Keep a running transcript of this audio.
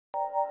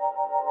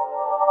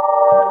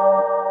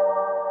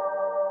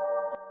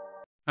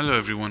Hello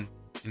everyone,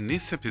 in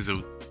this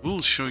episode we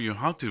will show you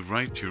how to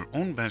write your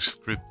own bash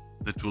script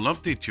that will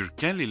update your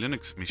Kali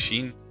Linux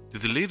machine to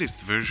the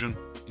latest version,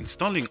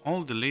 installing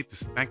all the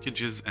latest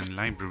packages and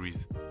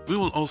libraries. We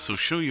will also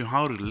show you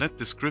how to let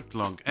the script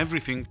log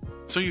everything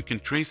so you can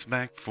trace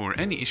back for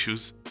any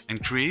issues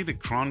and create a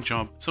cron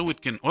job so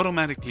it can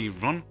automatically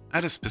run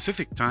at a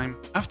specific time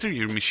after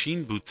your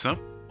machine boots up,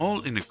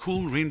 all in a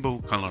cool rainbow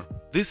color.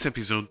 This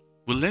episode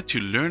will let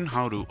you learn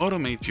how to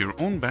automate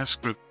your own bash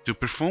script to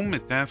perform a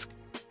task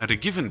at a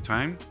given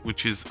time,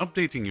 which is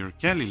updating your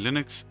Kali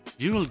Linux.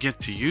 You will get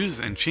to use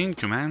and chain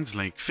commands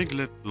like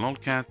figlet,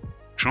 lolcat,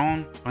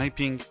 cron,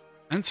 piping,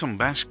 and some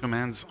bash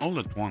commands all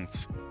at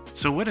once.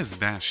 So what is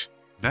bash?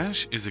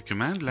 Bash is a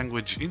command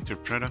language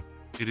interpreter.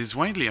 It is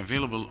widely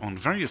available on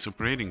various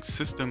operating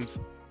systems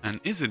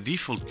and is a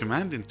default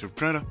command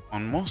interpreter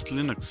on most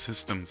Linux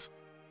systems.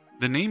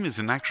 The name is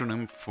an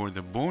acronym for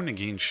the Born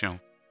Again shell.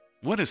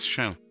 What is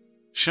shell?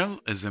 Shell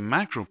is a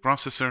macro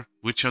processor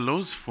which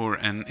allows for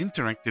an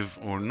interactive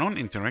or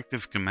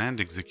non-interactive command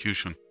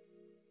execution.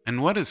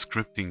 And what is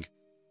scripting?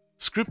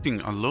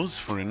 Scripting allows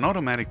for an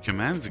automatic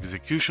commands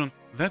execution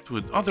that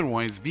would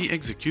otherwise be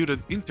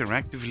executed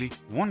interactively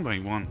one by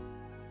one.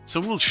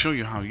 So we'll show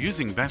you how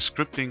using bash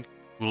scripting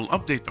will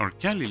update our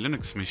Kali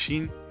Linux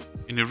machine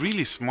in a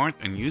really smart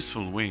and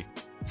useful way,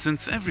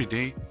 since every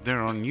day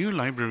there are new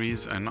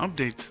libraries and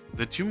updates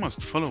that you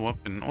must follow up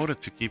in order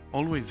to keep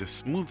always a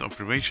smooth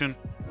operation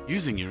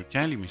using your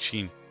Kali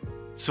machine.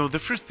 So the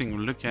first thing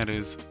we'll look at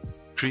is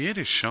create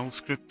a shell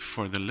script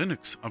for the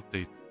Linux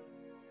update.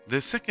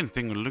 The second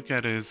thing we'll look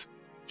at is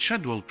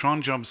schedule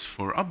cron jobs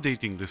for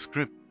updating the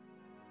script.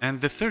 And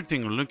the third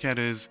thing we'll look at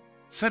is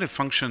set a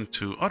function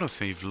to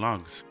autosave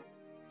logs.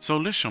 So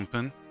let's jump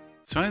in.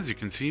 So as you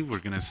can see, we're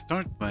going to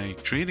start by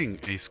creating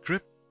a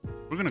script.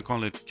 We're going to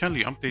call it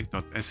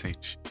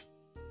kaliupdate.sh.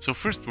 So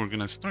first we're going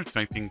to start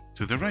typing.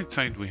 To the right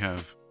side we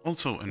have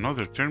also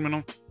another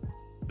terminal,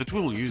 but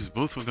we'll use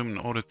both of them in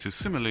order to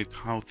simulate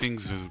how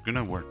things are going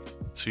to work.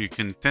 So you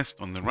can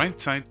test on the right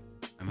side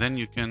and then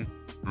you can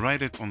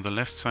write it on the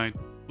left side,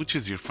 which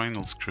is your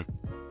final script.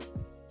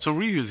 So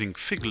we're using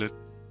figlet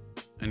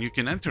and you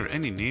can enter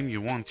any name you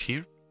want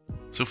here.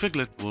 So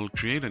figlet will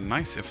create a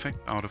nice effect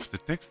out of the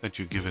text that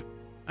you give it.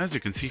 As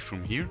you can see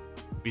from here,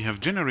 we have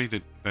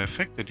generated the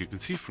effect that you can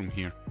see from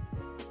here.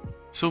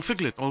 So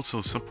figlet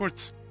also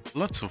supports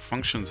lots of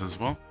functions as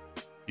well.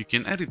 You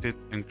can edit it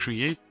and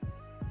create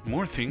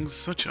more things,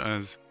 such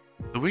as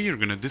the way you're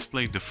going to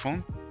display the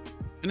font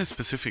in a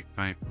specific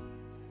type.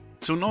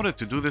 So in order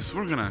to do this,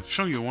 we're going to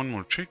show you one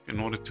more trick in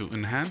order to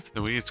enhance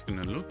the way it's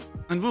going to look.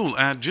 And we'll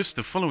add just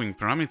the following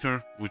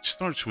parameter, which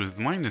starts with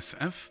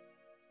 -f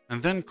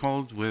and then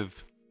called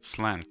with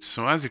slant.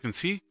 So as you can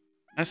see,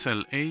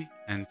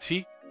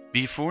 SLANT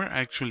before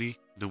actually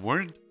the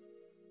word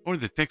or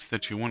the text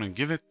that you want to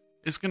give it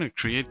is going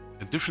to create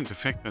a different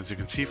effect, as you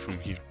can see from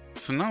here.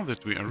 So now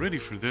that we are ready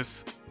for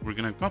this, we're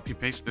going to copy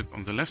paste it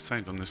on the left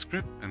side on the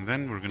script, and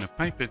then we're going to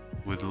pipe it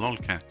with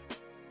lolcat.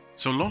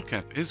 So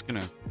lolcat is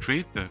going to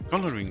create the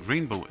coloring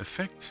rainbow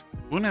effects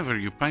whenever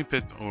you pipe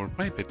it or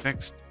pipe a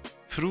text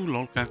through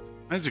lolcat.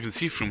 As you can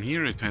see from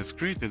here, it has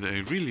created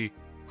a really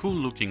cool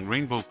looking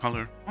rainbow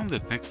color on the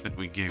text that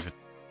we gave it.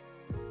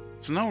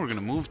 So now we're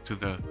going to move to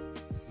the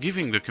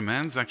giving the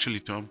commands actually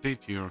to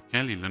update your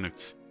Kali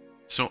Linux.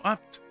 So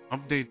apt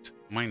update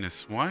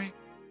 -y.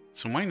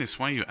 So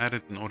 -y you add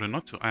it in order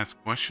not to ask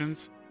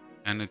questions,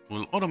 and it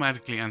will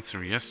automatically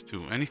answer yes to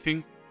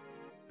anything.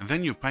 And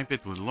then you pipe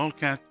it with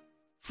lolcat,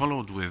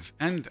 followed with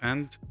end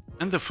and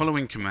the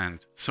following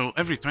command. So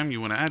every time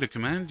you want to add a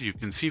command, you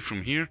can see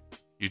from here,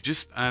 you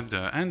just add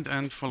the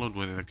end followed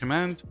with a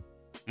command,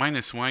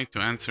 -y to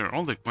answer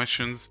all the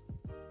questions,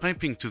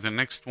 piping to the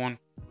next one.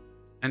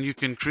 And you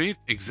can create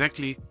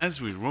exactly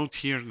as we wrote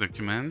here the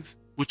commands,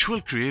 which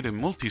will create a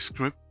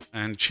multi-script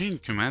and chain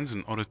commands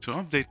in order to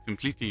update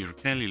completely your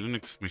Kali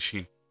Linux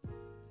machine.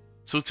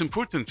 So it's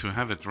important to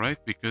have it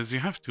right, because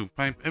you have to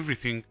pipe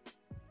everything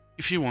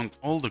if you want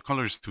all the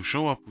colors to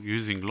show up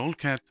using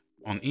lolcat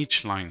on each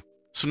line.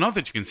 So now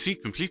that you can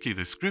see completely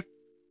the script,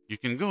 you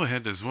can go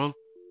ahead as well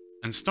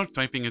and start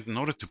typing it in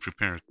order to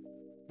prepare it.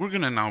 We're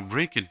going to now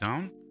break it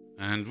down,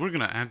 and we're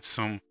going to add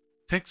some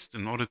text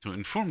in order to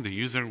inform the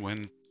user when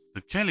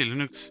the Kali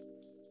Linux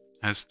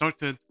has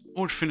started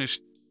or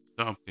finished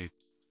the update.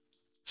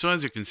 So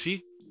as you can see,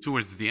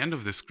 towards the end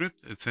of the script,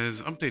 it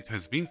says update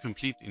has been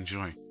complete,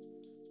 enjoy.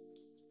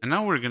 And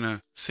now we're going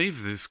to save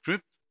this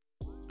script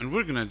and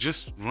we're going to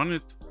just run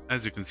it. As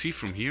you can see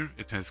from here,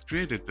 it has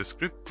created the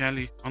script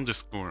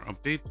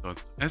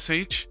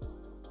kali_update.sh.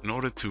 In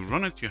order to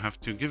run it, you have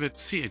to give it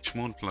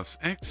chmod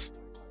 +x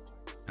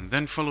and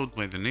then followed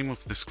by the name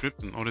of the script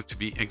in order to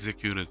be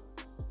executed.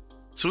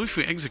 So if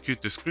we execute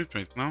the script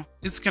right now,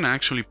 it's going to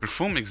actually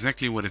perform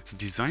exactly what it's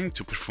designed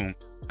to perform.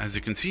 As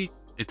you can see,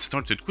 it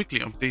started quickly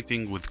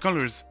updating with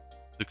colors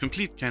the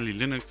complete Kali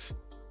Linux,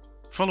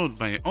 followed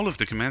by all of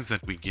the commands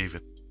that we gave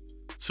it.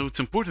 So it's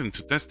important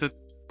to test it.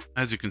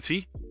 As you can see,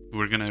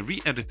 we're going to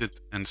re-edit it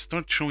and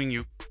start showing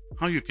you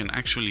how you can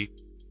actually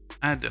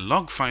add a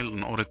log file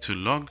in order to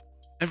log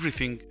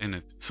everything in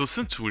it. So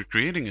since we're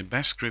creating a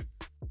bash script,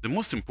 the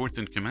most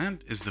important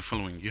command is the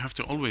following. You have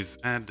to always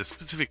add the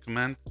specific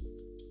command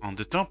on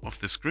the top of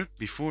the script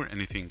before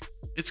anything.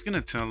 It's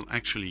gonna tell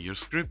actually your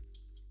script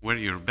where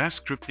your bash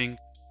scripting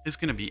is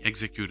gonna be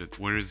executed,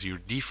 whereas your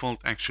default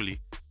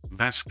actually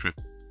bash script.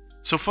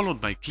 So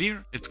followed by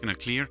clear, it's gonna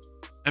clear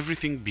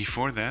everything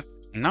before that.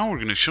 Now we're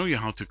gonna show you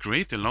how to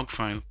create a log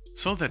file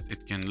so that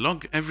it can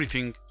log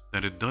everything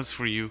that it does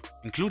for you,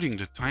 including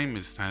the time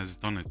it has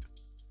done it.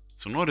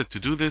 So in order to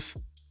do this,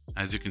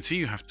 as you can see,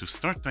 you have to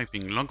start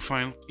typing log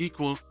file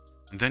equal,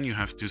 and then you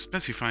have to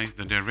specify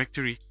the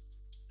directory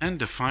and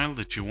the file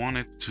that you want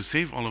it to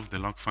save all of the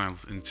log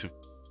files into.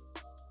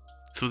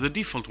 So the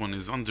default one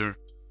is under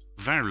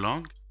var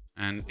log,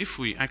 and if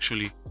we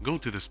actually go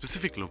to the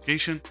specific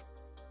location,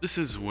 this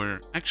is where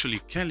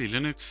actually Kali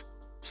Linux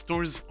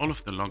stores all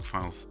of the log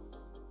files.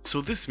 So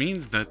this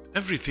means that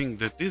everything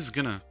that is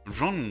gonna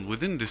run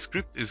within the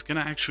script is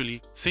gonna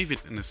actually save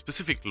it in a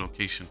specific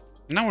location.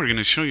 Now we're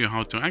gonna show you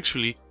how to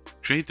actually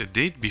create a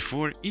date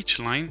before each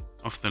line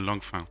of the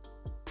log file.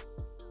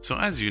 So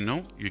as you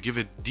know, you give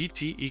it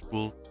dt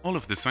equal all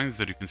of the signs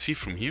that you can see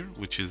from here,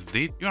 which is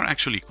date. You're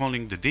actually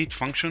calling the date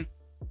function,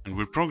 and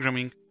we're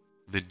programming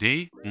the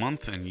day,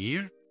 month, and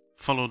year,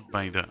 followed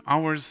by the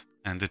hours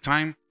and the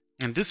time.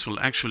 And this will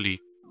actually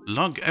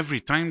log every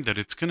time that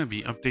it's gonna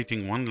be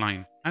updating one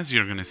line, as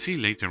you're gonna see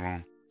later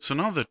on. So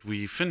now that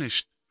we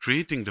finished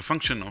creating the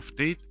function of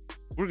date,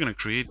 we're gonna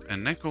create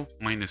an echo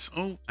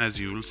 -o, as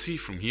you will see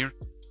from here,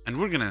 and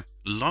we're gonna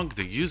log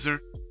the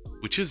user,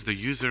 which is the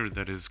user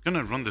that is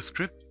gonna run the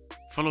script,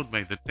 followed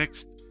by the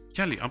text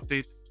Kali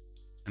update,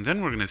 and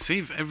then we're gonna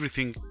save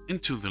everything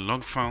into the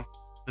log file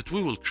that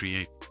we will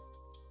create.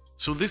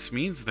 So this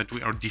means that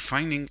we are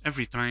defining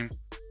every time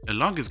a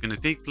log is gonna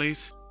take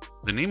place,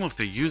 the name of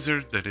the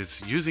user that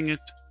is using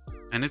it,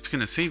 and it's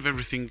gonna save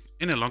everything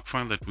in a log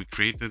file that we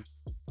created.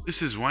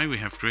 This is why we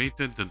have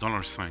created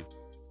the $sign.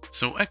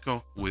 So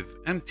echo with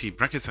empty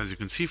brackets, as you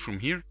can see from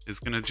here, is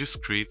gonna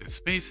just create a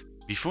space.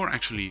 Before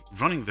actually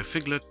running the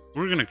figlet,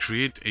 we're gonna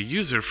create a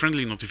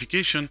user-friendly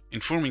notification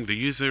informing the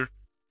user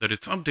that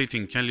it's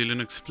updating Kali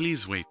Linux,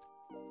 please wait.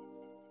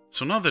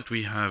 So now that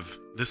we have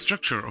the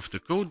structure of the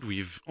code,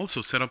 we've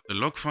also set up the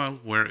log file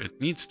where it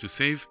needs to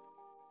save.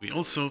 We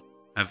also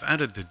have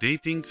added the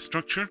dating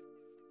structure.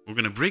 We're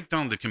gonna break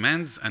down the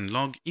commands and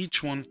log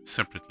each one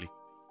separately.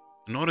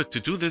 In order to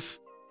do this,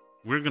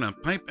 we're gonna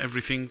pipe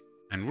everything,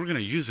 and we're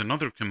gonna use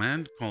another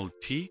command called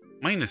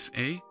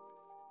t-a,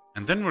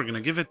 and then we're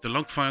gonna give it the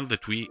log file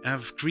that we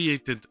have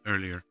created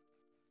earlier.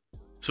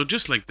 So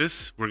just like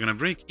this, we're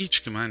gonna break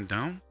each command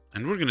down,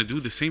 and we're gonna do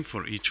the same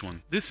for each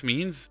one. This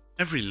means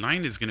every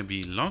line is gonna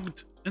be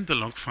logged in the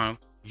log file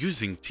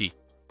using t.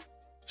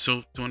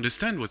 So to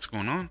understand what's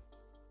going on,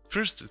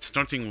 first it's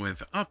starting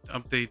with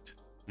update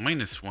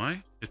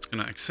 -y. It's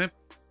gonna accept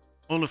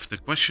all of the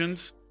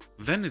questions.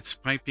 Then it's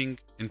piping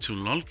into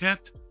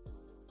lolcat,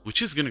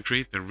 which is gonna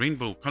create the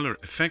rainbow color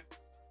effect,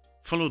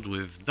 followed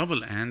with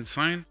double and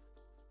sign,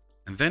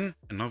 and then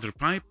another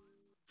pipe,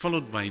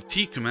 followed by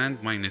t command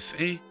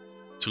 -a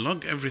to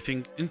log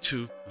everything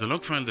into the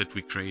log file that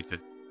we created.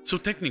 So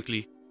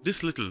technically,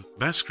 this little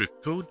bash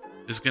script code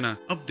is gonna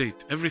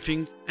update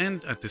everything,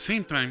 and at the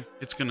same time,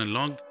 it's gonna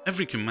log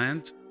every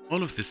command,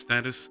 all of the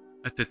status,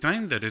 at the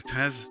time that it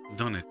has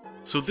done it.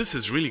 So this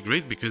is really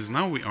great because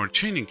now we are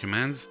chaining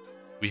commands.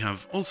 We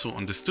have also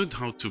understood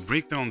how to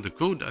break down the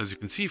code, as you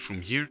can see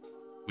from here.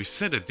 We've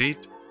set a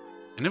date,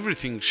 and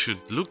everything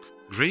should look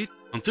great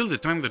until the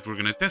time that we're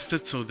gonna test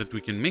it so that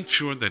we can make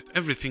sure that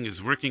everything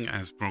is working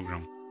as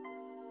programmed.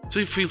 So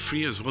you feel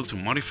free as well to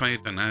modify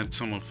it and add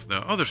some of the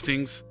other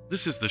things.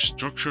 This is the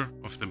structure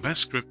of the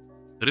bash script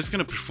that is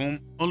gonna perform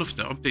all of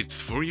the updates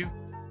for you,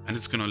 and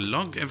it's gonna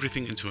log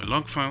everything into a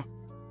log file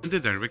in the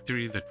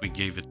directory that we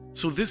gave it.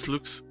 So this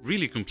looks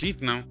really complete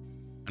now,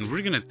 and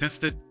we're gonna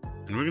test it,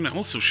 and we're gonna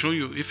also show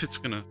you if it's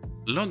gonna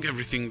log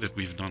everything that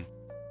we've done.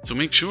 So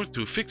make sure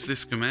to fix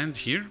this command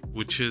here,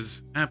 which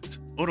is apt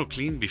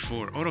autoclean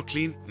before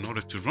autoclean in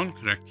order to run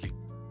correctly.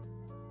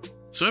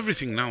 So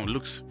everything now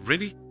looks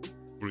ready.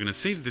 We're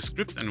gonna save the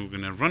script and we're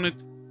gonna run it,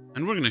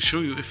 and we're gonna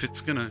show you if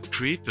it's gonna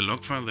create the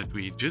log file that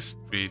we just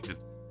created.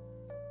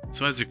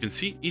 So as you can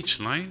see, each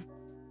line,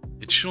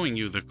 it's showing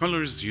you the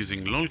colors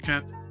using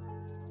lolcat.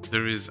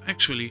 There is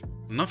actually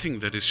nothing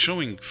that is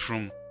showing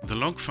from the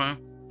log file,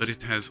 but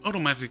it has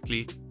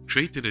automatically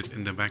created it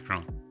in the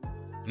background.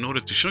 In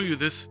order to show you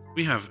this,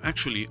 we have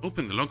actually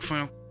opened the log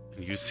file,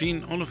 and you've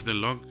seen all of the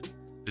log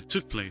that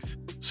took place.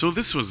 So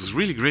this was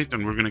really great,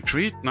 and we're going to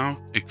create now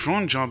a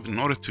cron job in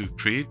order to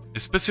create a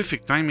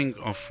specific timing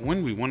of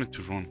when we want it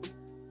to run.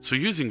 So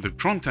using the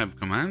cron tab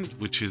command,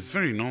 which is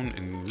very known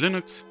in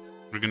Linux,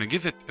 we're going to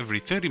give it every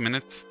 30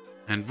 minutes,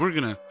 and we're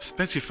going to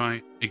specify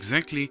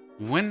exactly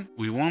when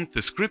we want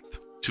the script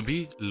to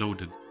be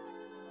loaded.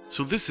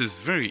 So this is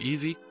very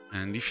easy,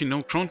 and if you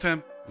know cron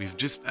tab, we've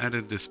just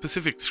added the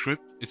specific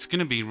script. It's going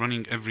to be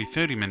running every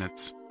 30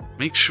 minutes.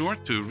 Make sure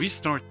to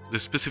restart the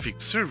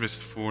specific service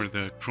for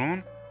the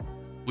cron,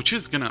 which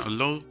is going to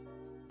allow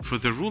for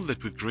the rule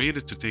that we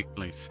created to take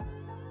place.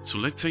 So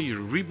let's say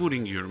you're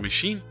rebooting your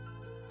machine,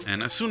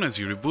 and as soon as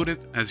you reboot it,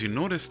 as you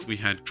noticed, we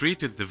had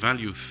created the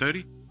value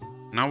 30.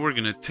 Now we're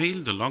gonna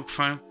tail the log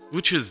file,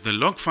 which is the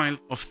log file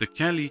of the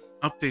Kali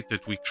update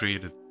that we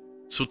created.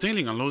 So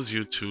tailing allows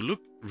you to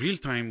look real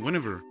time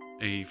whenever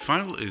a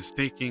file is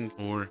taking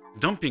or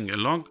dumping a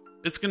log.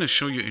 It's gonna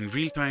show you in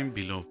real time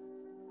below.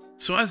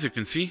 So as you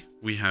can see,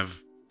 we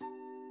have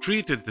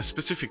created the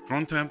specific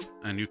cron tab,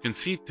 and you can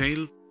see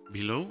tail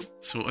below.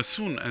 So as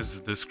soon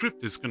as the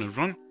script is gonna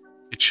run,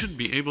 it should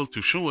be able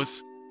to show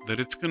us that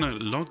it's gonna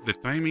log the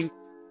timing,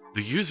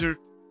 the user,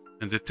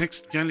 and the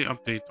text Kali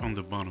update on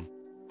the bottom.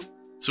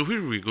 So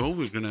here we go,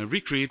 we're gonna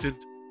recreate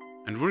it,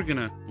 and we're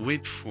gonna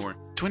wait for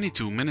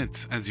 22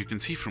 minutes, as you can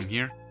see from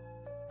here.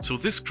 So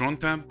this cron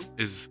tab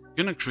is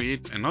gonna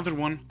create another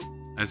one.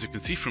 As you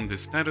can see from the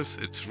status,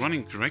 it's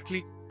running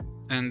correctly.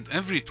 And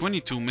every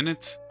 22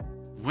 minutes,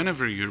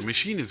 whenever your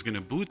machine is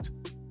gonna boot,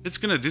 it's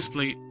gonna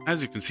display,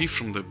 as you can see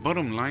from the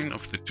bottom line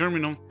of the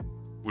terminal,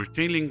 we're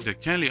tailing the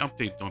Kali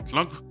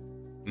update.log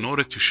in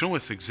order to show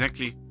us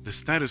exactly the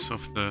status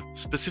of the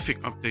specific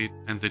update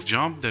and the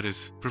job that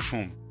is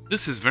performed.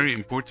 This is very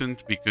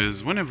important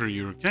because whenever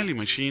your Kali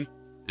machine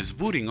is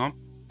booting up,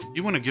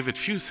 you want to give it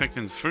few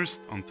seconds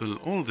first until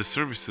all the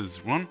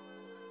services run,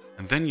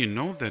 and then you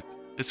know that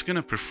it's going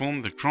to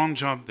perform the cron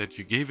job that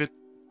you gave it,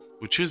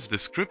 which is the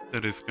script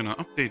that is going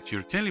to update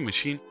your Kali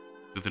machine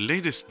to the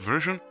latest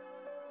version,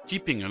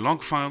 keeping a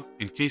log file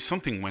in case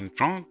something went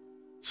wrong,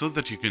 so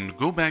that you can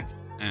go back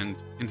and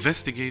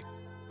investigate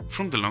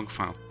from the log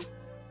file.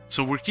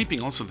 So we're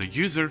keeping also the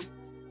user,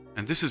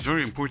 and this is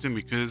very important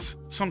because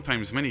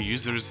sometimes many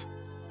users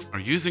are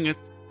using it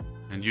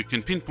and you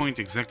can pinpoint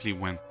exactly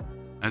when.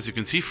 As you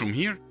can see from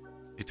here,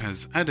 it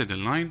has added a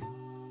line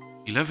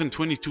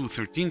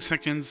 11:22:13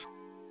 seconds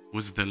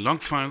with the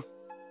log file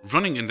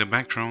running in the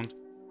background,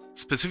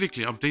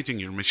 specifically updating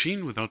your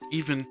machine without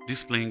even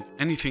displaying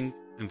anything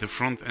in the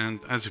front end,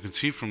 as you can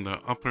see from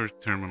the upper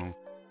terminal.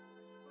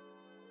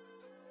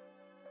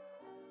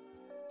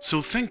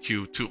 So thank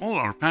you to all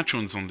our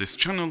patrons on this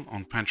channel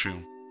on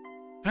Patreon.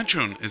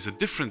 Patreon is a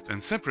different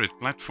and separate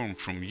platform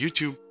from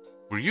YouTube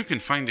where you can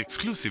find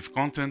exclusive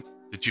content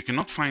that you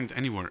cannot find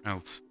anywhere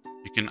else.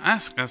 You can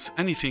ask us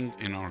anything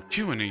in our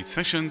Q&A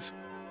sessions,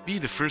 be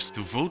the first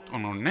to vote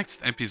on our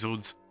next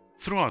episodes,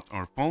 throw out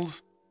our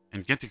polls,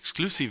 and get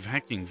exclusive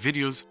hacking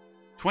videos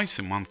twice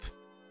a month.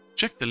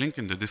 Check the link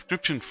in the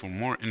description for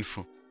more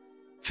info.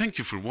 Thank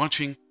you for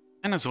watching,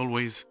 and as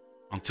always,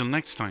 until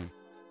next time.